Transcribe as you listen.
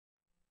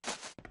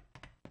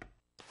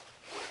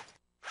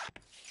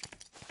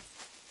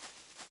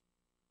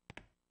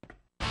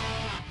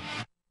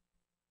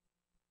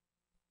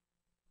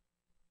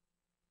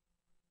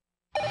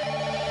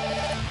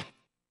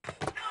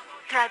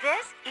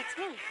Travis, it's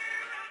me.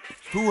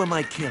 Who am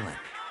I killing?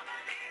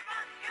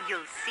 You'll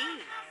see.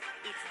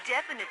 It's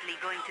definitely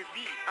going to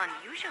be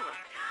unusual.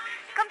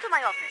 Come to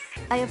my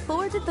office. I have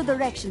forwarded the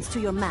directions to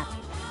your map.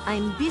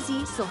 I'm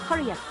busy, so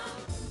hurry up.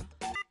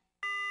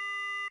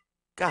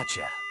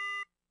 Gotcha.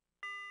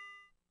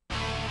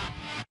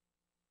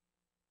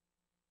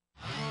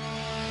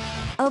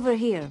 Over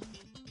here.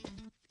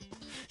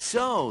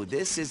 So,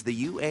 this is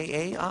the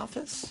UAA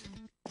office?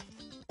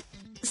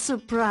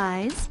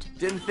 Surprised?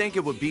 Didn't think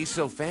it would be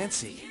so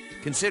fancy,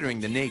 considering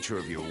the nature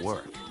of your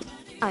work.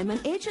 I'm an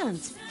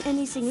agent.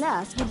 Anything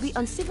less would be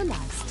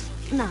uncivilized.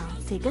 Now,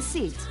 take a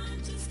seat.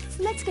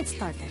 Let's get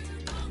started.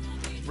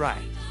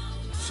 Right.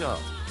 So,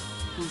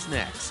 who's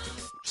next?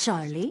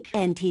 Charlie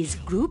and his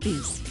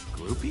groupies.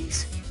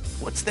 Groupies?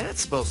 What's that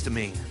supposed to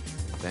mean?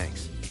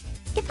 Thanks.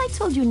 If I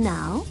told you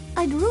now,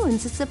 I'd ruin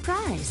the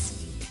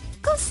surprise.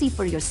 Go see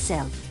for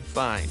yourself.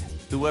 Fine.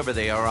 Whoever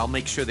they are, I'll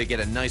make sure they get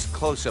a nice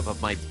close-up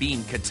of my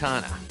beam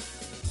katana.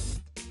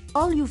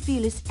 All you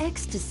feel is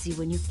ecstasy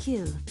when you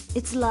kill.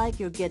 It's like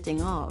you're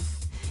getting off.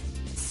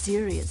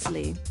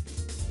 Seriously,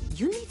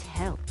 you need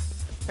help.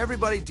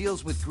 Everybody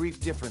deals with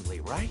grief differently,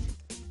 right?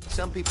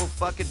 Some people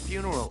fuck at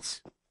funerals.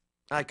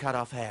 I cut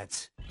off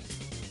heads.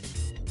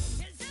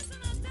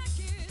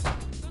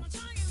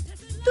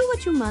 Do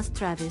what you must,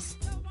 Travis.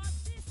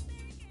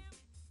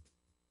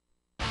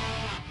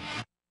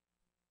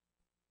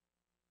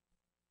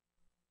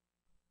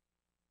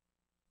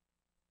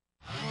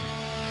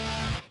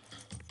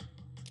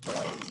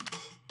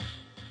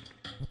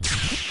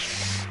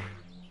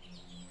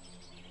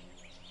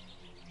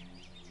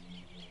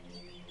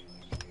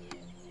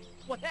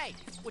 What, hey,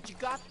 what you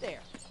got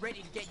there?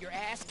 Ready to get your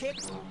ass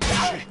kicked?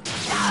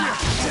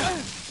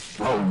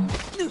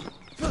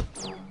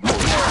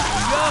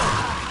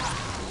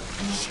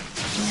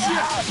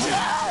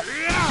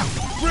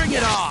 Bring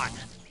it on!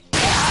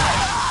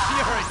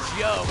 You're a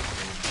joke!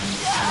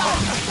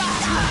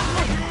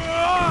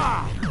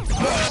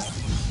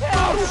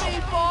 Help me,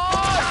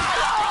 boss!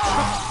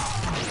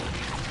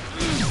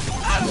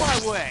 Out of my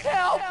way!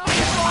 Help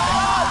me,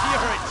 boss!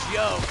 You're a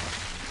joke!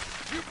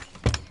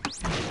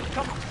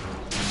 Come on.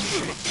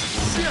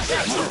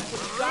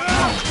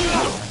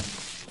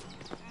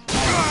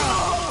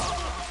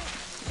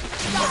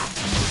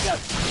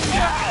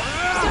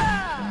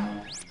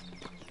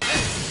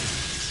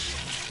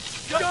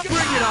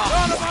 Bring it on!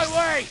 Out of my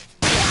way!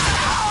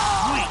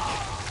 Weak!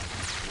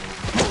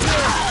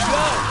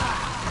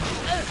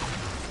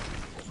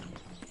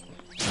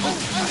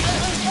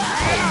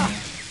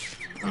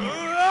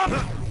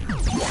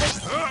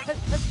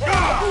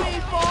 Help me,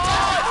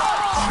 boss!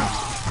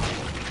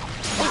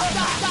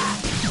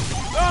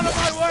 Out of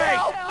my way!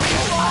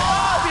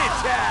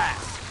 Bitch ass!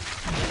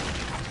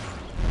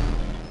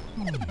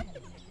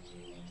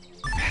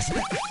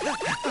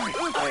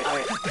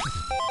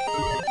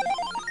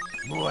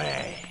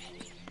 Way.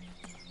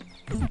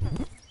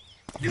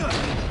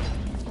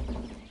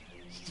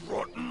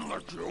 Strutting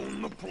like you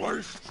own the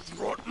place.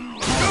 Strutting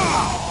like you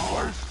own the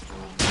place.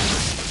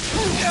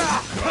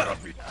 Gotta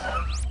be.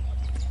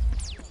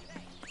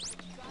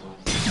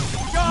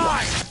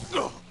 Die!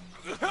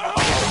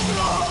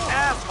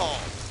 Asshole!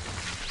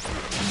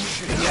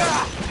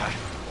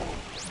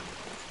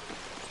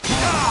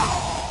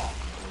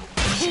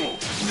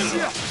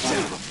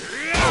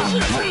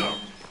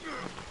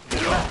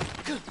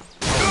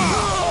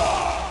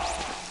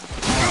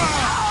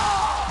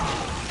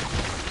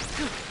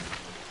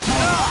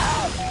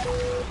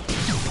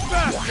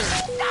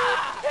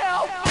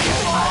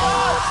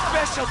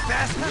 Special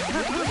bastard!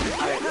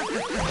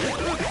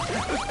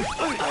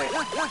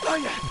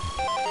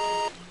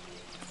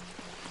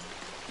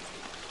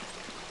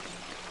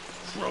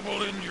 Trouble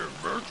in your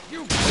vert?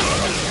 You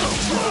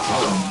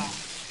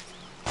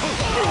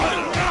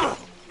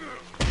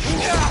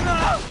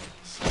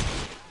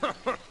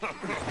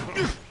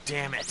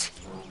Damn it!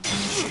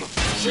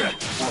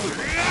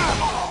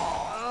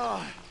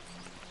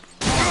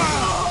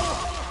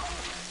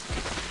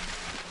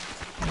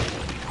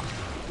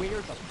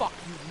 Where the fuck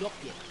you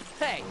looking?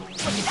 Hey, look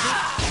at this.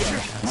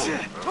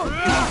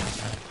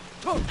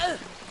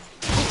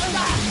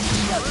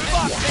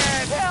 Fuck,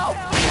 man! Help!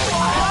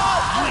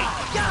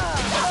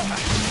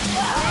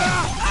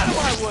 Out of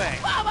my way!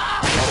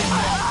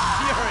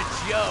 You're a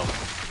joke!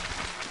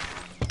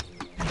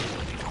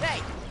 Hey,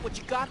 what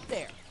you got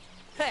there?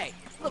 Hey,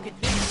 look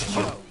at this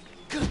joke.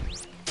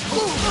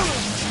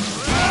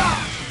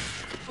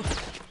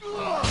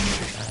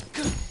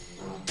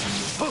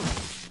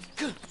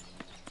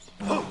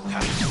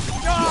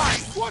 Die!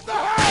 What the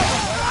hell?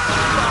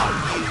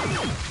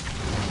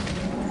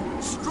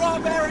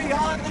 Strawberry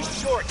on the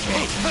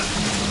shortcake!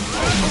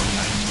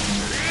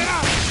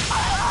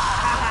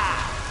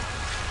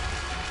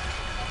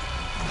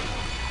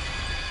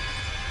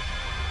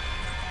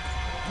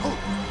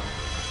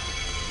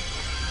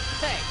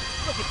 Hey,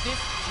 look at this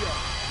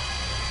joke.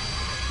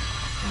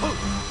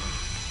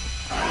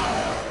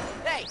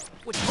 Hey,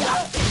 what you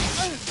got there?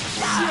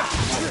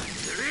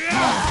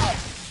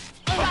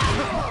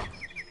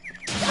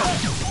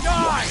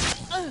 Die!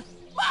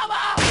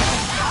 Mama!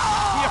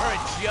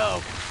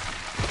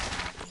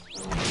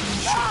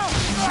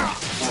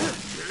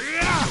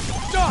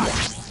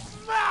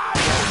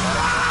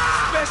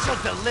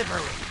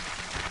 delivery.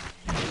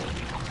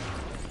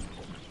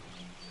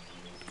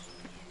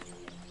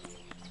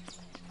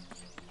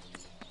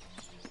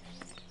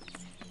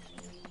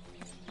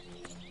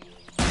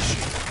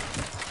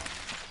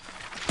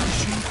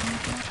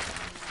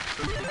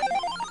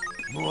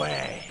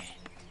 Way.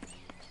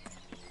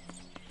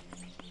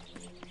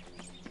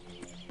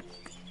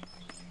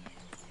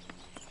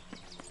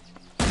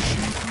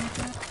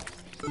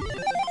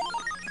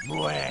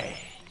 Way.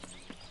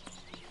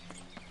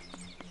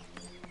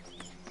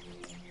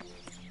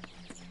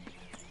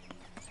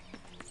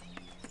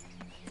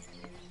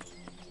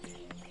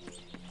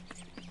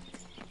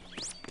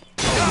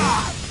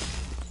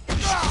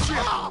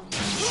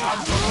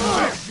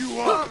 Pick you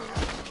up!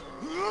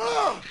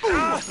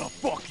 What the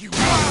fuck you want?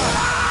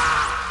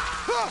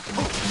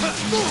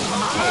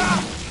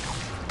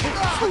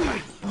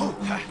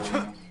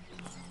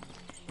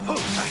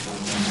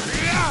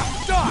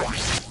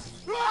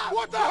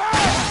 What the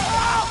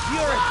hell?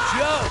 You're a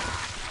joke!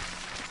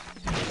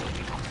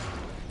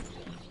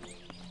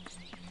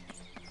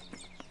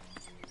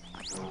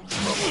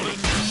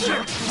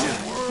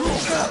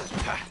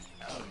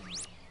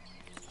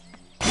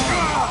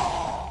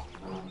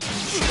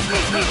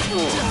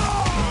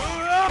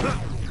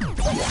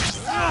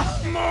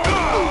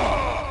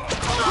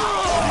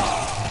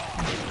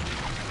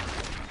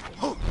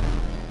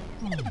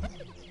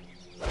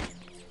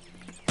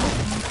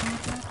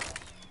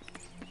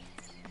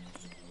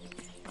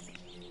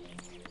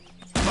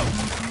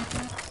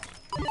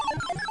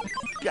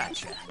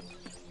 Gotcha.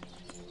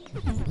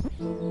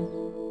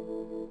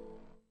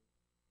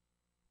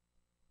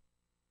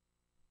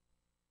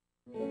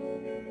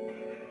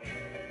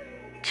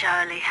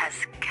 Charlie has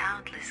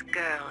countless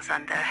girls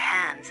on their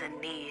hands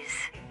and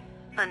knees.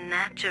 A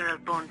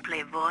natural-born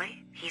playboy,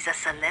 he's a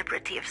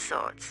celebrity of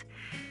sorts.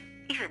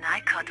 Even I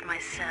caught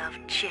myself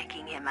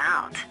checking him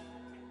out.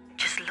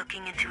 Just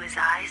looking into his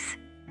eyes,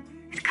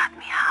 it got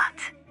me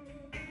hot.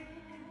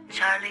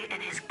 Charlie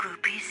and his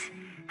groupies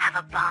have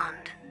a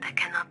bond that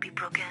cannot be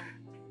broken.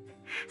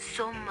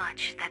 So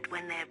much that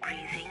when their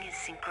breathing is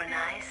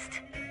synchronized,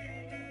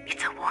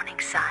 it's a warning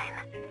sign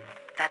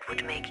that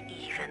would make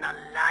even a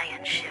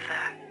lion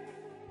shiver.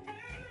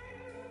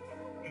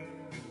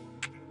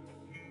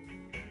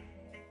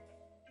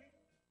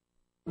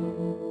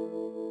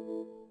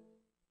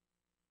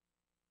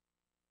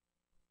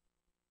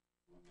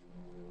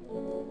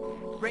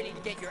 Ready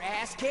to get your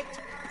ass kicked?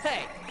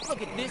 Hey,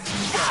 look at this.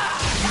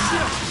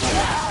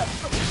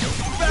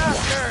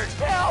 Bastard!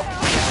 Help!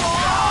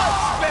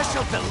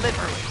 Special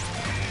delivery.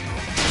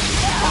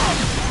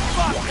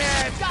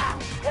 Fuckhead!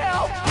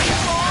 Help!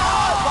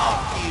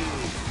 Fuck you.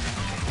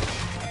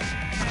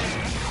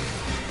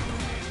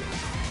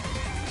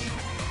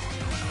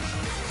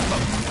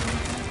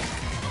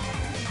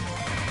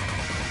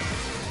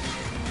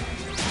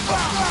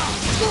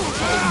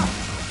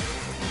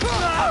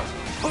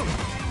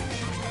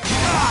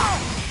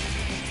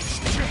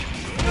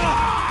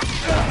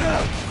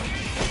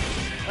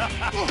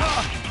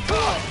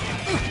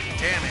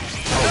 Damn it.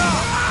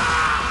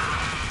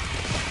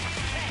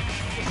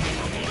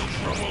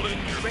 Trouble in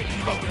your Ready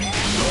to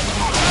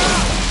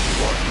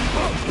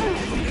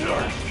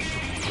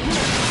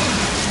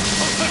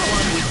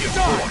One with your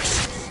force.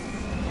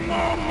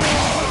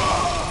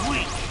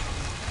 Weak.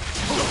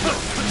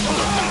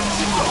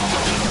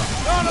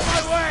 Out of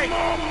my way!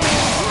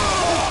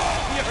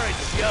 You're a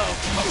joke.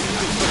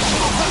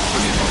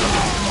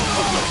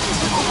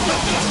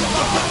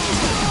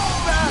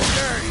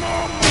 Bastard!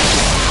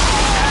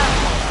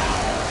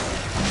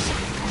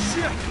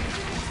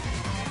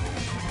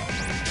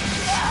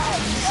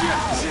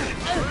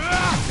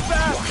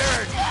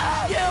 Bastard!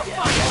 You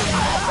fucking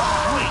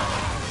Weak.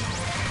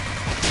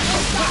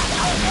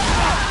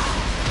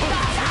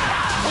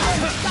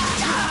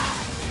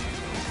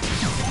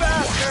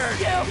 Bastard!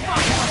 You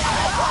fucking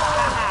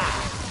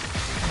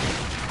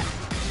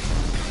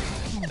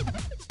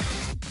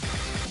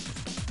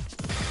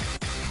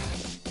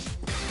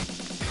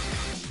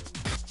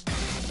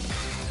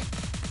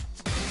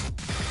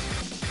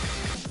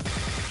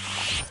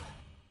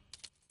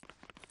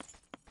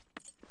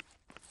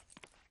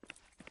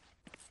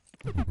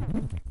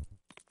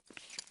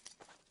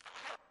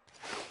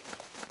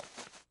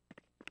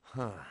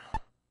Huh.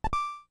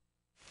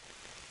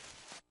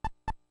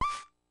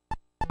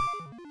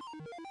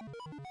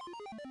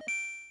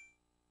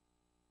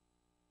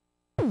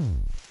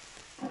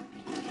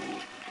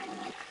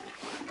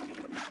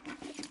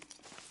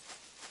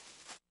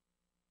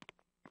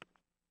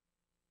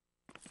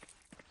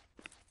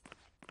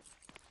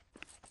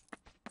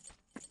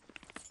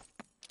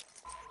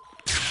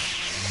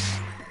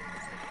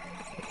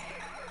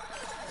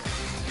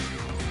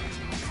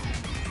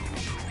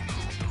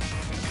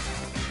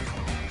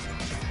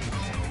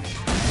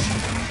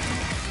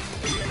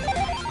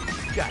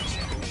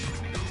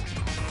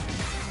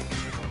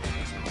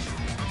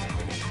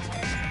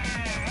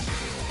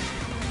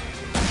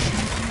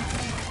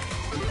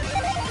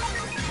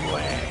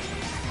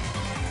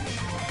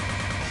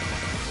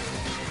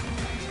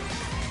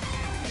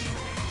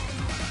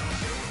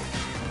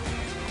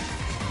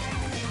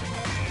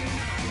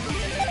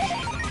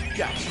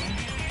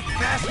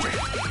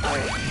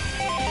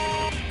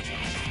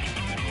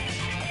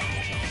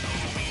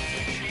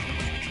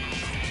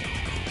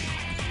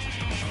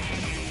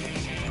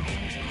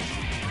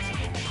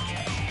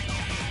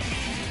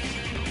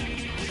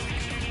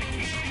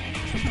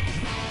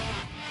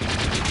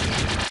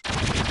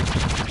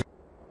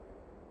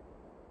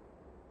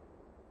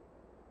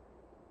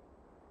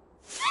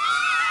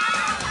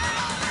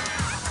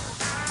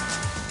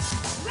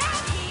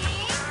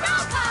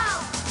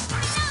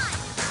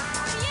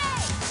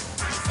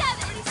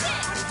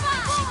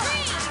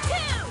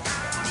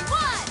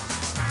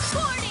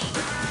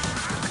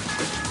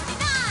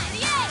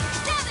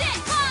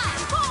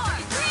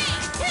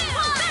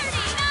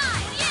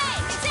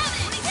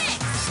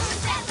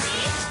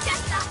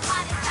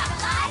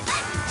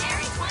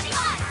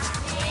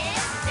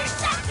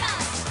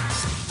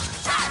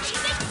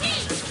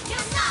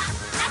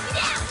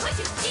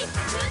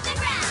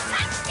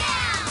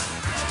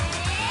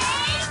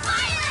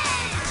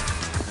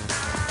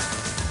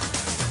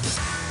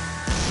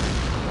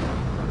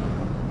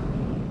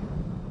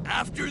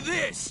 After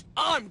this,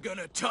 I'm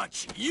gonna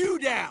touch you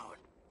down.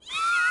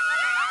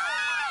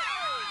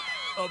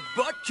 A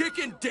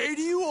butt-kicking day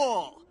to you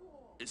all.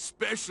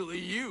 Especially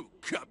you,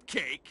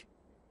 Cupcake.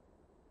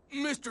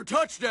 Mr.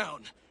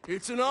 Touchdown,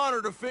 it's an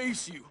honor to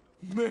face you.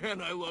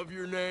 Man, I love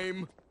your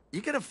name. You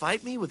gonna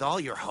fight me with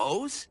all your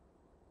hoes?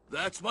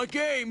 That's my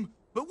game,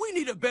 but we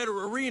need a better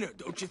arena,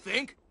 don't you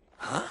think?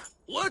 Huh?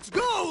 Let's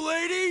go,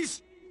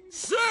 ladies!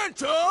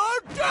 Santa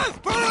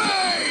Death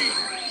Parade!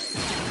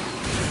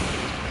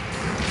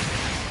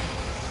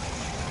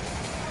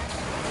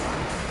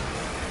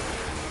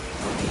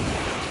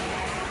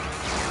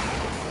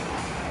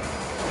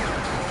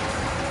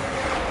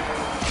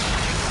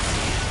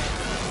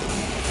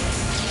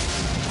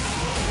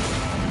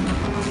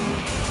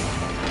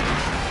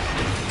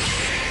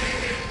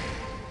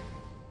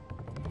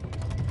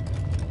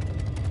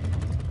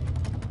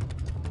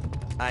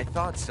 I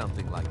thought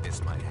something like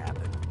this might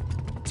happen.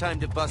 Time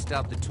to bust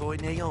out the toy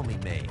Naomi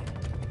made.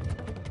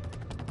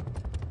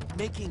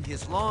 Making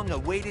his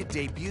long-awaited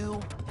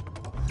debut,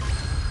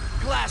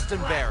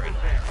 Glastonbury.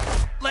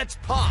 Let's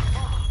pop!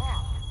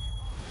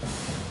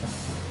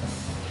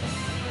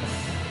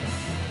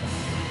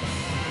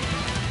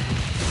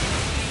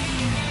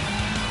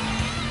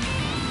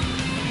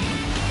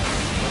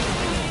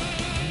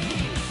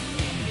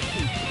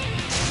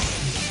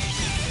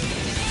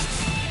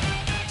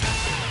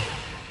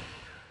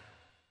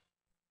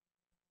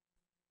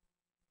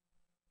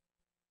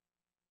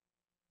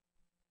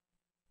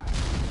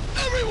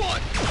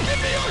 Everyone, give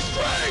me your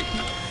strength!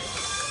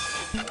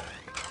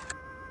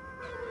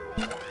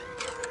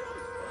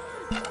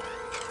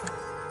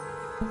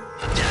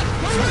 Death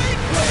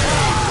Parade,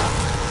 please!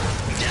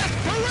 Death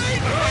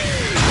Parade,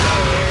 please!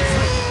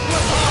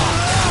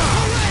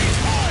 Parade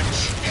punch!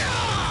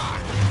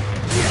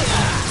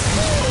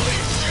 Holy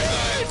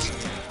shit!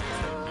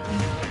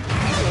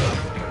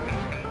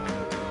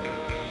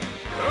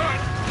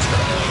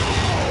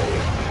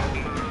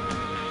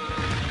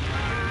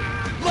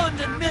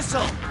 London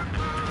Missile!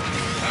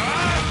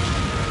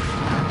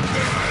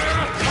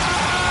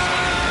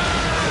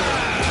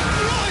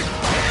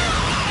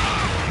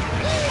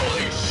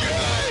 Holy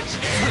shit!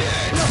 Eat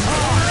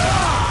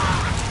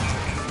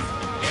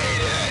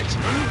it! Eat it!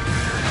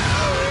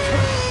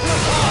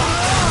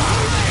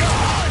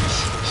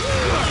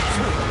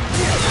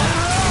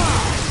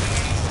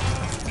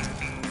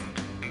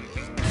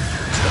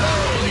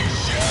 Holy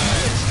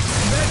shit!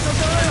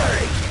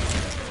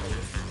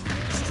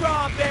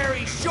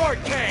 Strawberry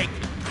shortcake!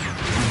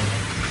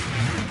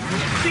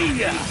 See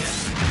ya!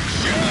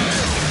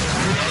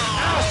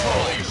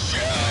 Holy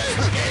shit!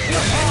 Eat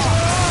it!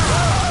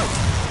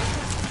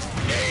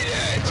 Eat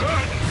it!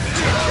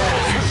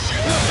 Holy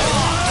shit!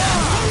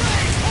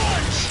 Parade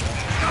punch!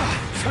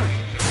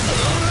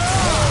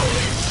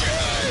 Holy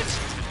shit!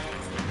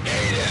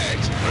 Eat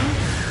it!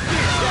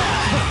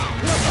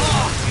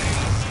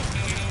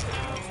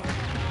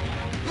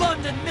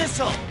 London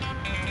Missile!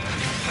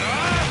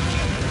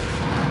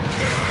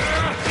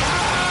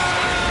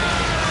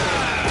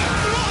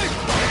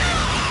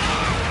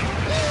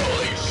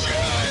 Holy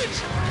shit!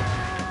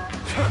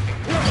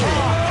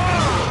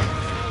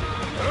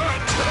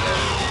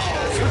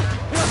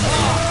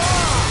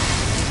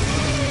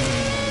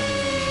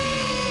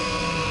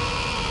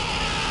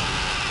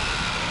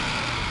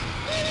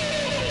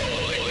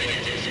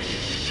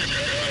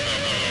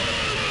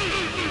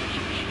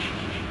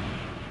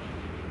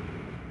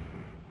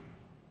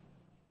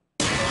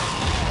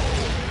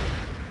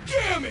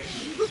 Damn it!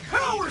 The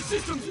power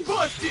system's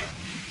busted!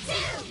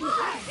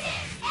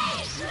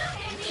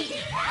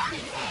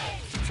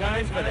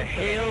 Time for the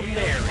Hail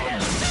Mary.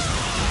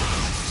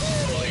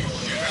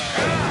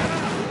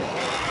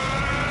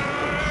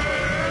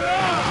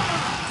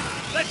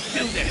 Let's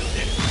do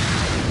this!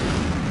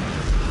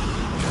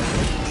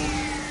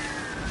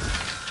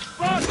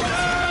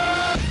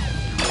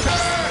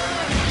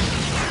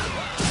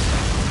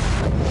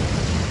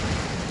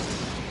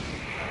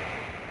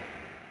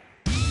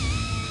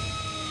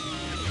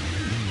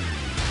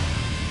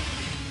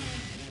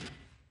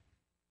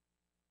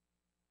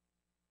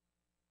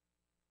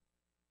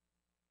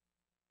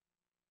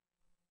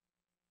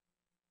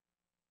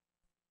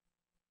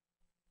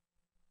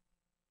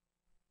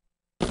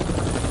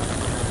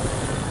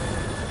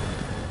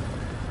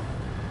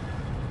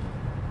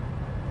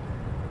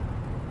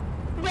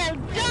 Well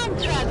done,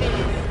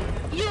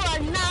 Travis. You are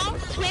now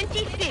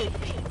 25th.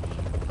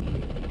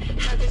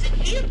 How does it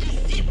feel to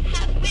zip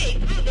halfway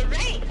through the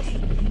ranks?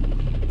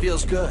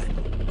 Feels good.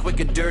 Quick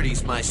and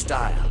dirty's my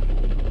style.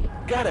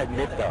 Gotta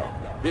admit though,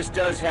 this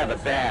does have a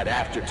bad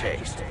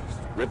aftertaste.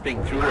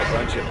 Ripping through a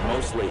bunch of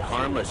mostly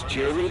harmless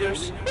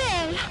cheerleaders?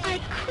 Well, I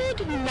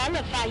could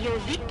nullify your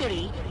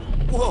victory.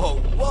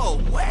 Whoa,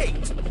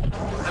 wait!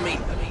 I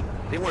mean,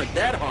 they weren't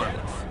that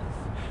harmless.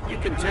 You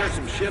can tear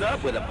some shit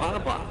up with a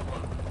pom-pom.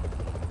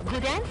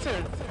 Good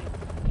answer.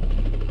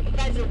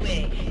 By the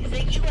way, the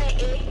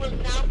UAA will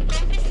now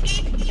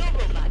confiscate your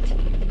robot.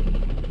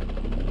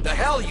 The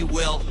hell you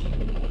will!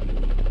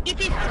 It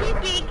is too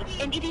big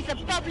and it is a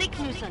public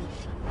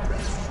nuisance.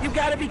 You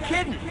gotta be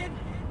kidding!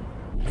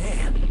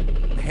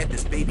 had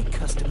this baby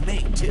custom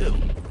made, too.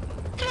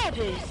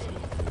 Travis,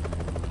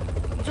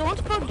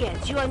 don't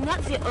forget you are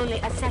not the only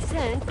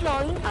assassin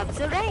clawing up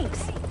the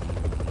ranks.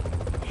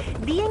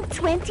 Being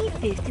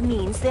 25th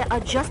means there are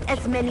just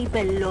as many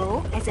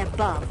below as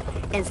above,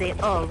 and they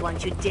all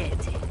want you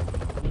dead.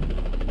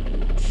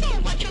 So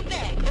watch your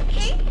back,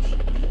 okay?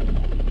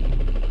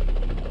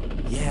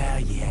 Yeah,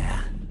 yeah.